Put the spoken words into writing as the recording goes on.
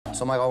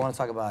So, Michael, I want to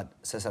talk about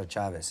Cesar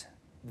Chavez.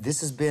 This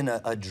has been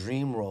a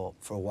dream role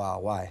for a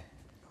while. Why?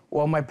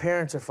 Well, my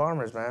parents are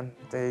farmers, man.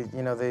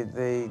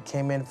 They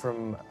came in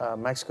from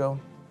Mexico.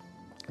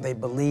 They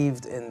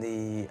believed in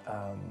the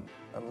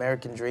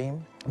American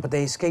dream, but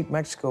they escaped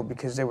Mexico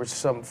because there were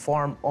some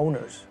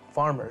farmers,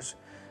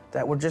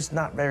 that were just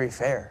not very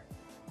fair,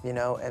 you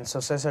know? And so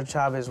Cesar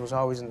Chavez was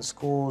always in the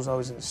schools,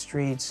 always in the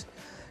streets.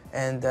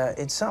 And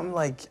it's something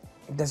like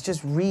that's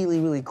just really,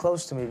 really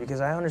close to me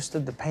because I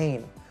understood the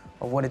pain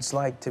of what it's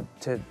like to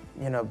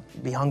you know,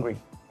 be hungry.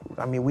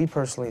 I mean, we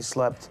personally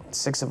slept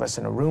 6 of us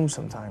in a room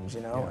sometimes,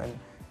 you know? Yeah. And,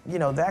 you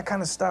know, that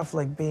kind of stuff,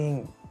 like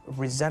being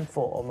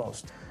resentful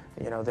almost.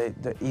 You know,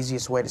 the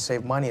easiest way to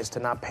save money is to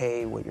not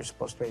pay what you're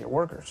supposed to pay your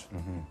workers.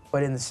 Mm-hmm.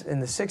 But in the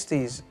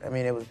 60s, I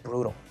mean, it was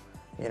brutal,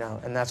 you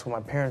know, and that's where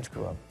my parents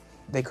grew up.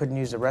 They couldn't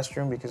use the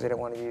restroom because they didn't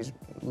want to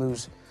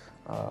lose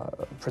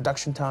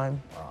production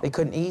time. Wow. They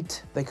couldn't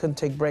eat. They couldn't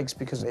take breaks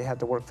because they had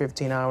to work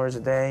 15 hours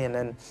a day and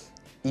then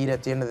eat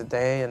at the end of the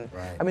day. And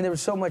right. I mean, there was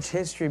so much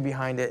history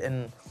behind it,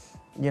 and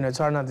you know, it's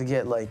hard not to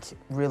get like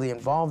really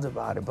involved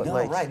about it. But no,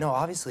 like, right? No,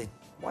 obviously.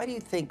 Why do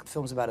you think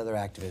films about other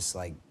activists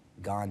like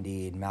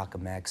Gandhi and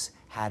Malcolm X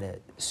had a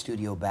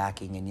studio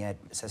backing, and yet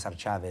Cesar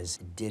Chavez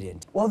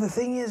didn't? Well, the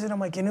thing is, and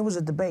I'm like, and it was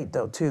a debate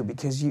though too,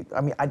 because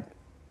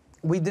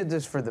we did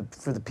this for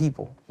the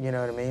people, you know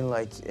what I mean?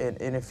 Like,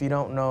 and if you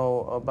don't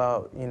know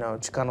about, you know,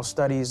 Chicano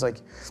studies, like,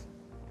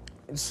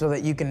 so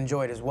that you can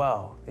enjoy it as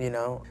well, you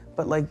know?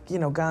 But like, you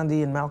know,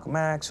 Gandhi and Malcolm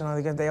X and all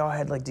the guys, they all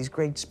had like these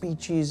great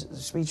speeches,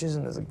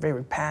 and they're like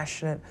very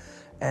passionate,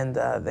 and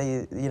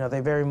they, you know,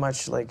 they very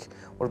much like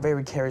were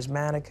very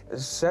charismatic.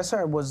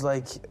 Cesar was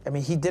like, I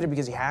mean, he did it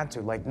because he had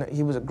to. Like,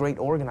 he was a great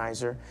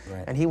organizer,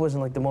 right. And he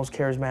wasn't like the most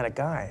charismatic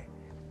guy.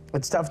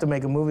 It's tough to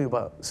make a movie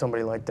about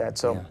somebody like that,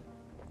 so yeah.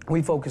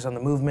 We focus on the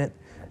movement.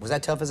 Was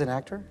that tough as an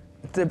actor?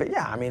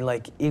 Yeah, I mean,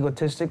 like,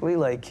 egotistically,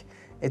 like,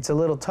 it's a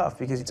little tough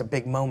because it's a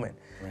big moment.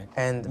 Right.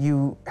 And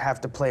you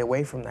have to play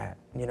away from that,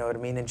 you know what I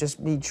mean? And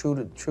just be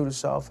true to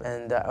self.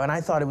 And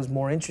I thought it was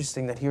more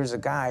interesting that here's a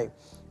guy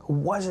who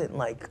wasn't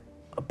like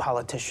a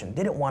politician,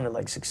 didn't want to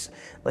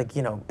like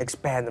you know,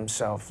 expand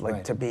himself, like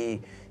right. To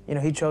be, you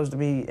know, he chose to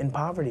be in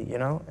poverty, you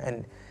know?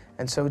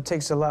 And so it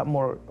takes a lot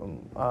more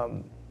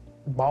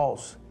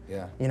balls,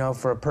 yeah. You know,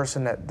 for a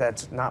person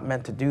that's not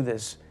meant to do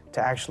this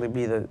to actually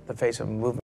be the face of a movement.